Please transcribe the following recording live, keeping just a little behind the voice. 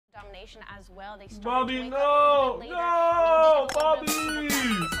domination as well. They Bobby, no! No! Bobby!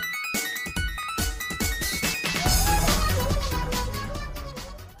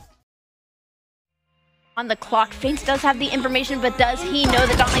 On the clock, Faints does have the information, but does he know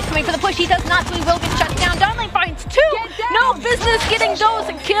that Donley's coming for the push? He does not, so he will get shut down. Donley finds two! No business getting those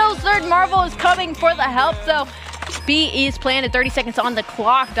kills. Third Marvel is coming for the help, though. B is planned at 30 seconds on the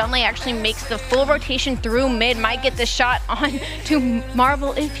clock. Donley actually makes the full rotation through mid, might get the shot on to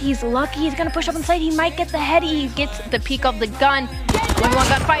Marvel if he's lucky. He's gonna push up inside, he might get the heady, he gets the peek of the gun. 1v1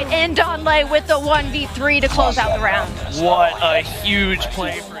 gunfight, and Donley with the 1v3 to close out the round. What a huge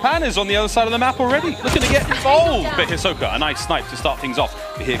play. Pan is on the other side of the map already, looking to get involved. But Hisoka, a nice snipe to start things off.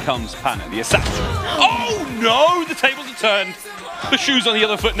 But here comes Pan, the assassin. Oh no, the tables are turned. The shoe's on the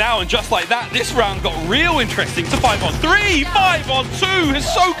other foot now, and just like that, this round got real interesting to 5-on-3, 5-on-2,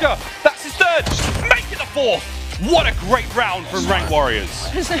 Hisoka, that's his third, make it the fourth. What a great round from Rank Warriors.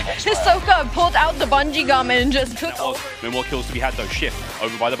 Hisoka pulled out the bungee gum and just took over. No more kills to be had though, Shift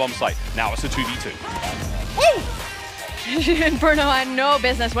over by the bomb site, now it's a 2v2. Woo! Inferno had no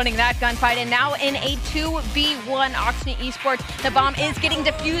business winning that gunfight, and now in a 2v1 Oxygen Esports, the bomb is getting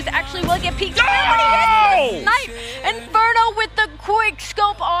defused. Actually will get peeked. No! Snipe! Inferno with the quick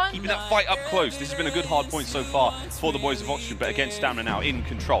scope on. Keeping that fight up close. This has been a good hard point so far for the boys of Oxygen, but again, Stamina now in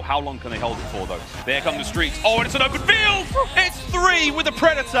control. How long can they hold it for though? There come the streaks. Oh, and it's an open field! It's 3 with the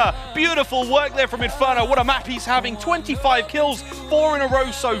Predator. Beautiful work there from Inferno. What a map he's having. 25 kills, 4 in a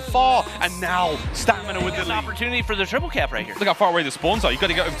row so far, and now Stamina with the lead. Opportunity for the triple cap right here. Look how far away the spawns are. You've got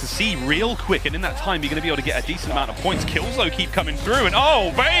to get over to C real quick, and in that time, you're going to be able to get a decent amount of points. Kills, though, keep coming through, and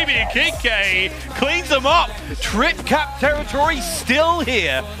oh, baby, Quique cleans them up. Trip cap territory still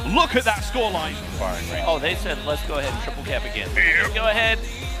here. Look at that scoreline. Oh, they said, let's go ahead and triple cap again. Let's go ahead,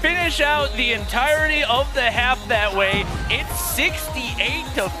 finish out the entirety of the half that way. It's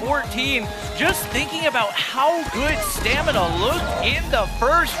 68-14. Just thinking about how good Stamina looked in the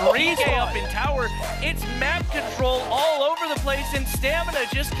first retake up in tower. It's map control all over the place, and Stamina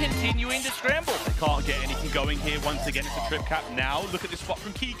just continuing to scramble. They can't get anything going here. Once again, it's a trip cap now. Look at this spot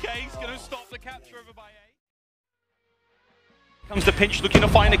from Quique. He's going to stop the capture over by A. Comes the pinch, looking to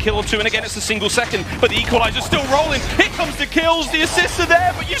find a kill or two, and again it's a single second, but the equalizer's still rolling. Here comes the kills, the assists are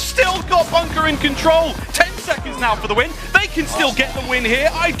there, but you've still got Bunker in control. 10 seconds now for the win. They can still get the win here.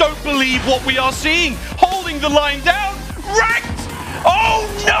 I don't believe what we are seeing. Holding the line down, ranked! Oh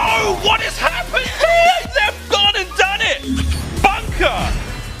no! What has happened here? They've gone and done it! Bunker!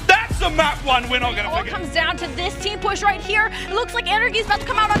 That's a map one we're not going to forget. It all comes down to this team push right here. It looks like Anarchy's about to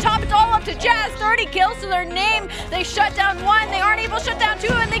come out on top. It's all up to Jazz. 30 kills to their name. They shut down one. They aren't able to shut down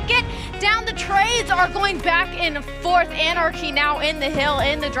two, and they get down. The trades are going back and forth. Anarchy now in the hill,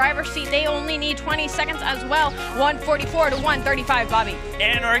 in the driver's seat. They only need 20 seconds as well. 144 to 135, Bobby.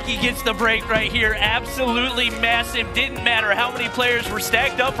 Anarchy gets the break right here. Absolutely massive. Didn't matter how many players were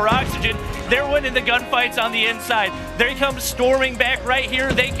stacked up for Oxygen. They're winning the gunfights on the inside. They come storming back right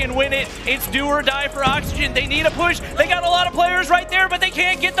here. They can win it. It's do or die for Oxygen. They need a push. They got a lot of players right there, but they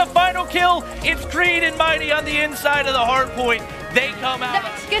can't get the final kill. It's Creed and Mighty on the inside of the hard point. They come out.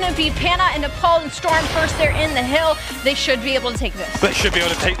 That's going to be Panna and Nepal and Storm first. They're in the hill. They should be able to take this. They should be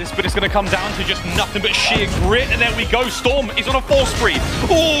able to take this, but it's going to come down to just nothing but sheer grit. And there we go. Storm is on a 4 spree.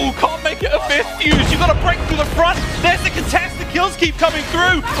 Oh, can't make it a 5th fuse. You've got to break through the front. There's the contest. The kills keep coming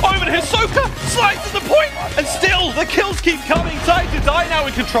through. Over to Hisoka. Slides to the point. And still, the kills keep coming. Time to die now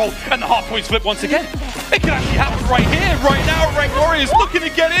in control. And the hard point flip once again. It can actually happen right here, right now. Rank Warriors looking to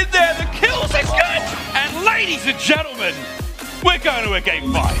get in there. The kills are good. And ladies and gentlemen, we're going to a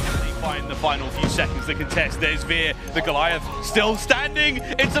game 5. They find the final few seconds to contest. There's Veer, the Goliath, still standing.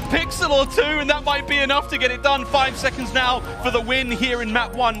 It's a pixel or two, and that might be enough to get it done. 5 seconds now for the win here in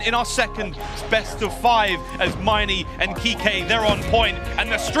map 1 in our second best of 5 as Miney and Quique, they're on point,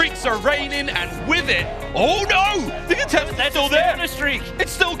 and the streaks are raining, and with it, oh no! The contest is still there. That's a streak.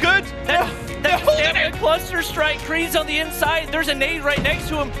 It's still good. They're holding it. Cluster strike. Creed's on the inside. There's a nade right next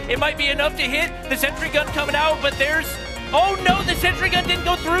to him. It might be enough to hit. The sentry gun coming out, but there's... Oh no, the sentry gun didn't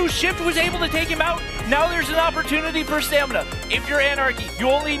go through. Shift was able to take him out. Now there's an opportunity for Stamina. If you're Anarchy, you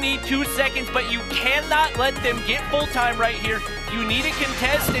only need 2 seconds, but you cannot let them get full time right here. You need a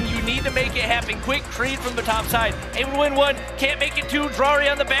contest, and you need to make it happen quick. Creed from the top side. Able to win 1. Can't make it 2. Drari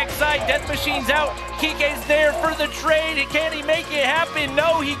on the back side. Death Machine's out. Quique's there for the trade. Can he make it happen?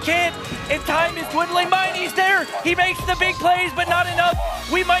 No, he can't. And time is dwindling. Miney's there. He makes the big plays, but not enough.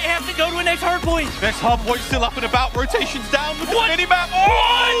 We might have to go to a next hard point. Next hard point still up and about. Rotations down with the minimap.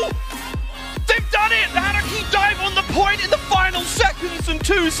 Oh! They've done it! The Anarchy dive on the point in the final seconds, and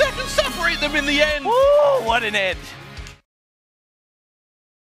 2 seconds separate them in the end. Woo! What an end.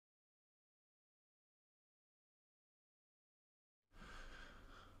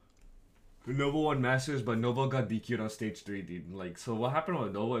 Nova won Masters, but Nova got DQ'd on stage 3, dude. Like, so what happened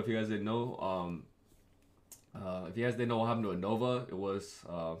with Nova? If you guys didn't know, what happened to Nova, it was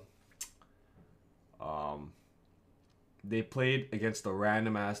they played against a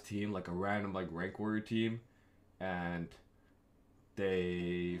random ass team, like a random like rank warrior team, and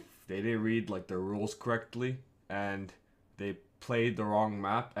they didn't read like the rules correctly, and they played the wrong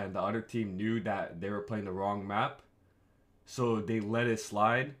map, and the other team knew that they were playing the wrong map, so they let it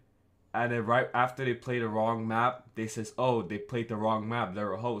slide. And then right after they played the wrong map, they says, "Oh, they played the wrong map.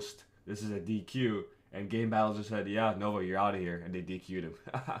 They're a host. This is a DQ." And Game Battles just said, "Yeah, Nova, you're out of here," and they DQ'd him.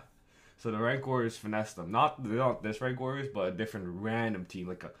 So the rank warriors finessed them. Not this rank warriors, but a different random team,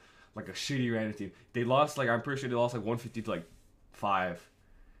 like a shitty random team. They lost I'm pretty sure they lost 150 to 5.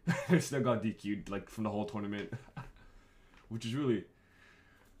 They still got DQ'd from the whole tournament, which is really,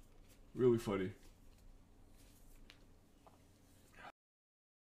 really funny.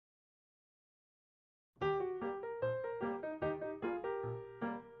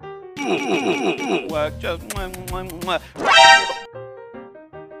 Work just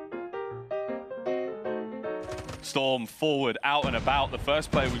Storm forward, out and about. The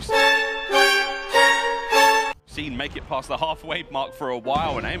first player we've seen make it past the halfway mark for a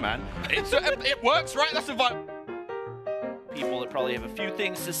while, and hey man, it works, right? That's a vibe. People that probably have a few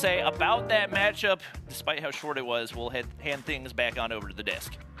things to say about that matchup, despite how short it was. We'll hand things back on over to the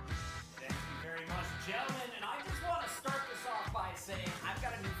desk. Thank you very much, gentlemen. And I just want to start this off by saying I've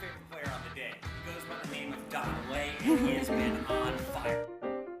got a new favorite player on the day. He goes by the name of Donley, and he has been on fire.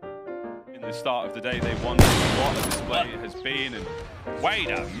 In the start of the day, they wondered what the display has been, and wait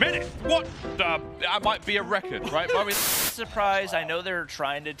a minute, what the? That might be a record, right? Surprise! I know they're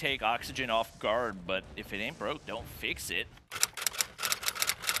trying to take Oxygen off guard, but if it ain't broke, don't fix it.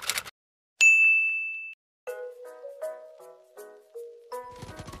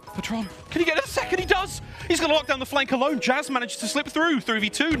 Patron, can he get a second? He does! He's going to lock down the flank alone. Jazz manages to slip through.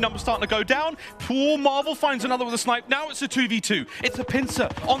 3v2, numbers starting to go down. Poor Marvel finds another with a snipe. Now it's a 2v2. It's a pincer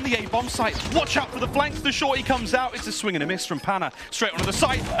on the A-bomb site. Watch out for the flanks. The shorty comes out. It's a swing and a miss from Pana. Straight onto the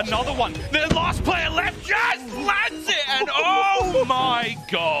site. Another one. The last player left. Jazz lands it, and oh my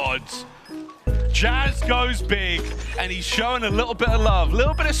god. Jazz goes big, and he's showing a little bit of love, a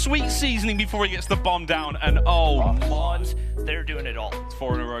little bit of sweet seasoning before he gets the bomb down, and oh my. They're doing it all. It's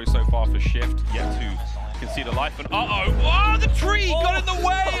 4 in a row so far for Shift, yet to concede a life, and oh, the tree got in the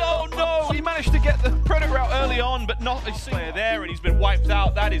way, oh no, he managed to get the Predator out early on, but not a player there, and he's been wiped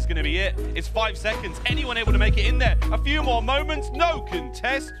out. That is going to be it. It's 5 seconds, anyone able to make it in there? A few more moments, no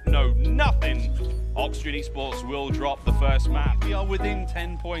contest, no nothing. Oxygen Esports will drop the first map. We are within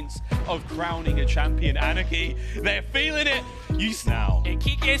 10 points of crowning a champion. Anarchy, they're feeling it. You now. And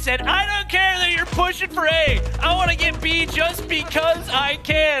Quique said, I don't care that you're pushing for A. I want to get B just because I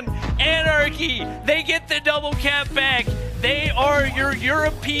can. Anarchy, they get the double cap back. They are your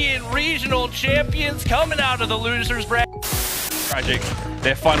European regional champions coming out of the losers bracket. Tragic.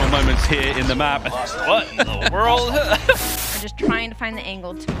 Their final moments here in the map. What in the world? They're just trying to find the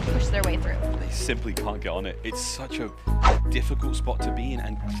angle to push their way through. They simply can't get on it. It's such a difficult spot to be in,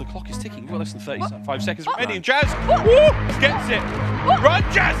 and the clock is ticking. We've got less than 35 seconds remaining, and Jazz gets it. Run,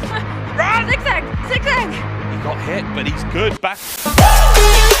 Jazz! Run! Zigzag! Zigzag! He got hit, but he's good. Back.